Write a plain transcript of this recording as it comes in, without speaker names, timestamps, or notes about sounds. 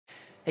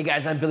Hey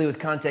guys, I'm Billy with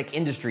Kontek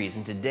Industries,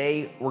 and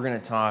today we're going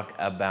to talk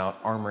about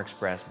Armor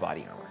Express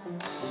body armor.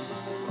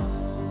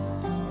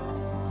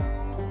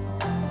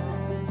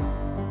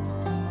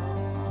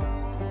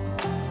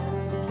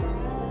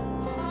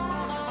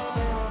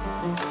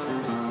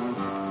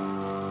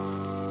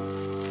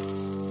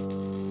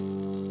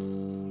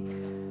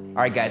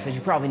 All right guys, as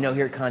you probably know,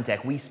 here at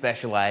Kontek, we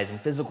specialize in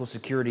physical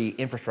security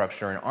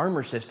infrastructure and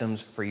armor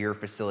systems for your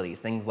facilities.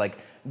 Things like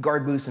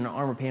guard boots and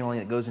armor paneling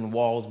that goes in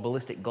walls,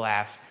 ballistic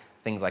glass,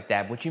 things like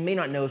that. What you may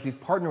not know is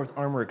we've partnered with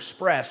Armor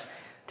Express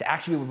to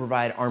actually be able to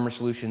provide armor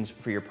solutions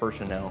for your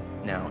personnel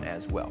now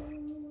as well.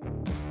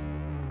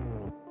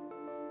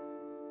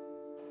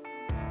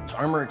 So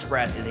Armor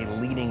Express is a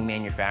leading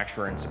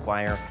manufacturer and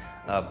supplier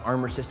of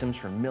armor systems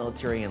for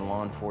military and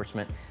law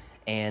enforcement,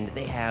 and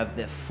they have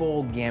the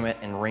full gamut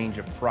and range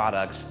of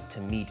products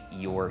to meet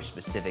your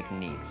specific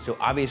needs. So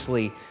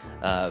obviously,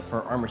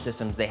 for armor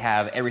systems, they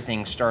have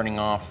everything starting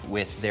off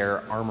with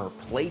their armor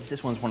plates.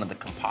 This one's one of the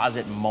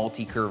composite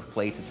multi-curve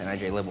plates. It's an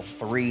IJ level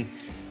 3.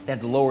 They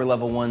have the lower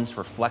level ones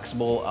for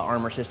flexible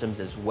armor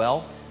systems as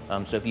well.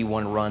 So if you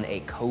want to run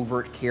a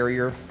covert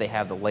carrier, they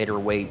have the lighter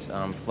weight,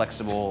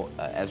 flexible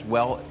as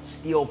well.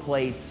 Steel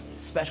plates,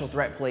 special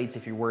threat plates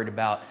if you're worried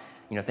about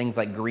things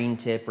like green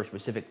tip or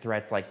specific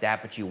threats like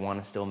that, but you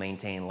want to still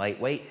maintain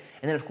lightweight.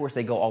 And then of course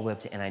they go all the way up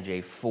to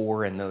NIJ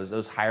 4 and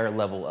those higher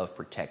level of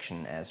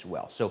protection as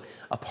well. So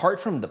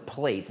apart from the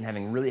plates and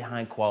having really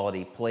high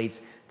quality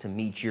plates to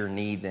meet your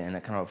needs and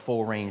a kind of a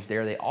full range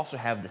there, they also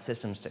have the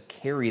systems to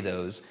carry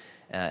those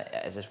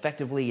as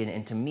effectively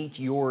and to meet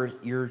your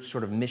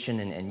sort of mission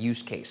and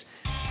use case.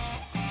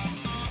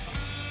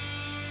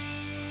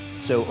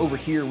 So over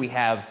here we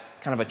have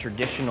kind of a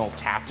traditional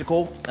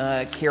tactical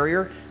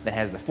carrier that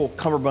has the full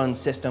cummerbund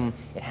system.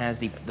 It has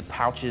the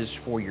pouches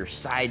for your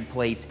side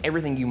plates,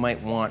 everything you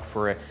might want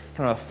for a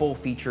kind of a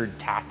full-featured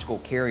tactical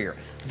carrier.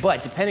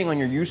 But depending on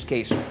your use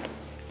case,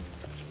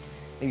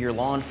 maybe your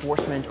law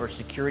enforcement or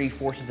security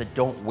forces that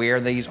don't wear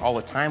these all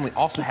the time, we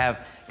also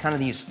have kind of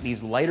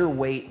these lighter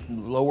weight,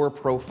 lower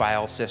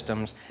profile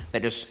systems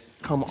that just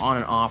come on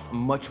and off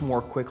much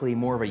more quickly,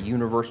 more of a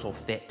universal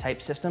fit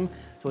type system.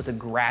 So it's a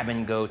grab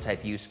and go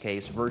type use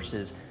case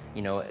versus,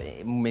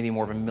 maybe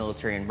more of a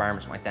military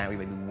environment, something like that. We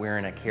might be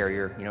wearing a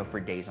carrier, for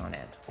days on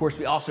end. Of course,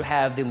 we also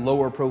have the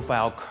lower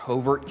profile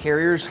covert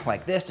carriers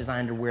like this,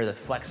 designed to wear the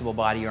flexible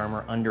body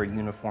armor under a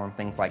uniform,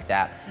 things like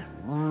that.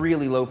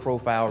 Really low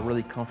profile,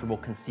 really comfortable,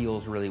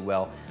 conceals really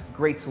well.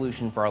 Great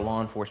solution for our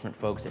law enforcement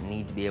folks that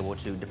need to be able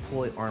to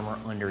deploy armor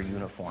under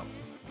uniform.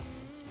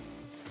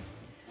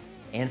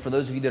 And for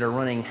those of you that are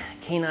running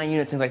K9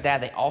 units, things like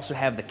that, they also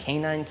have the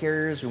K9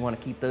 carriers. We want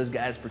to keep those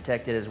guys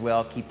protected as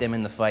well, keep them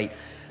in the fight.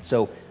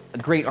 So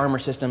great armor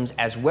systems,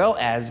 as well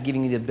as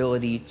giving you the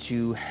ability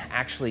to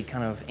actually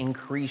kind of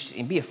increase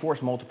and be a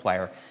force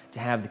multiplier to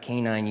have the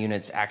K9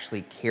 units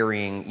actually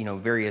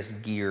carrying, various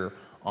gear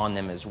on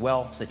them as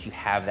well, so that you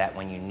have that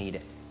when you need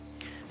it.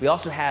 We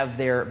also have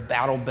their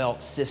battle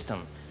belt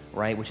system,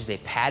 right, which is a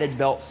padded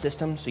belt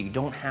system, so you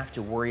don't have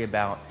to worry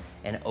about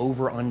an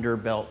over-under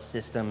belt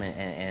system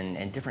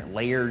and different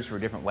layers for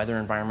different weather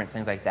environments,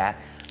 things like that.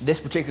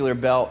 This particular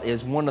belt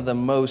is one of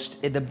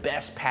the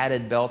best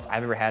padded belts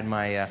I've ever had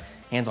my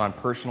hands on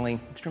personally.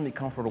 Extremely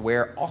comfortable to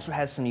wear. Also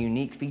has some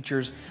unique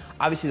features.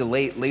 Obviously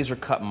the laser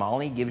cut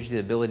MOLLE gives you the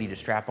ability to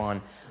strap on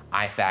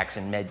IFAKs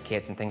and med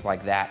kits and things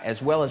like that,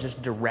 as well as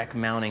just direct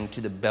mounting to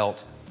the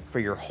belt for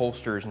your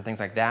holsters and things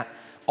like that.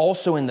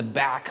 Also in the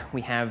back,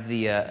 we have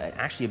the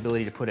actually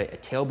ability to put a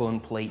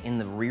tailbone plate in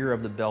the rear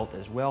of the belt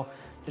as well,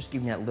 just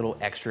giving that little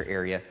extra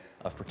area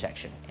of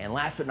protection. And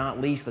last but not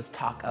least, let's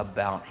talk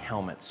about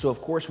helmets. So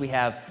of course we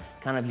have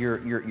kind of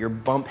your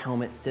bump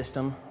helmet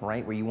system,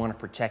 right, where you want to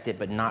protect it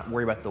but not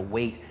worry about the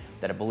weight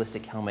that a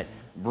ballistic helmet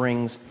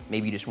brings.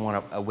 Maybe you just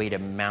want a way to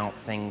mount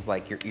things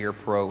like your ear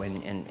pro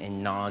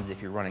and nods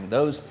if you're running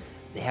those.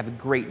 They have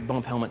great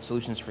bump helmet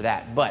solutions for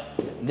that, but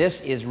this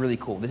is really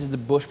cool. This is the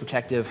Bush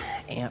Protective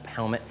AMP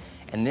helmet,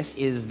 and this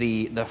is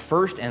the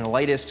first and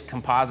lightest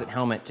composite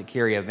helmet to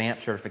carry a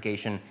VAMP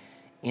certification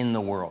in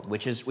the world,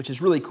 which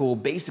is really cool.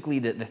 Basically,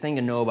 the thing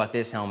to know about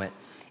this helmet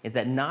is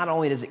that not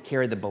only does it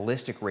carry the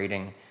ballistic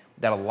rating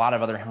that a lot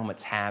of other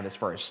helmets have as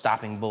far as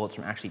stopping bullets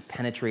from actually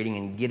penetrating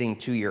and getting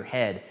to your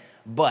head,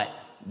 but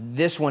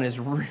this one is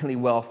really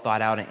well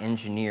thought out and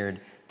engineered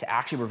to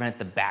actually prevent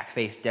the back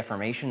face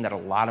deformation that a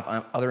lot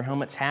of other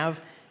helmets have,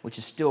 which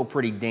is still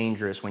pretty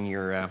dangerous when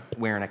you're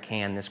wearing a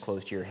can this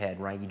close to your head,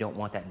 right? You don't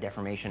want that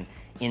deformation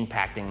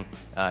impacting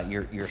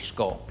your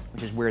skull,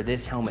 which is where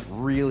this helmet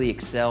really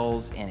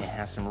excels, and it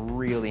has some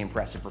really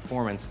impressive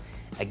performance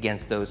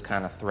against those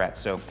kind of threats.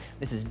 So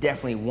this is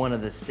definitely one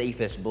of the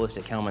safest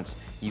ballistic helmets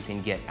you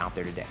can get out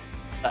there today.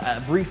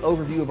 A brief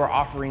overview of our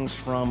offerings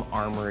from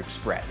Armor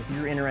Express. If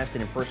you're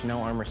interested in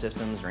personnel armor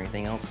systems or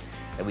anything else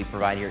that we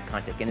provide here at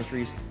Kontek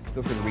Industries,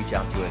 feel free to reach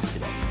out to us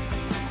today.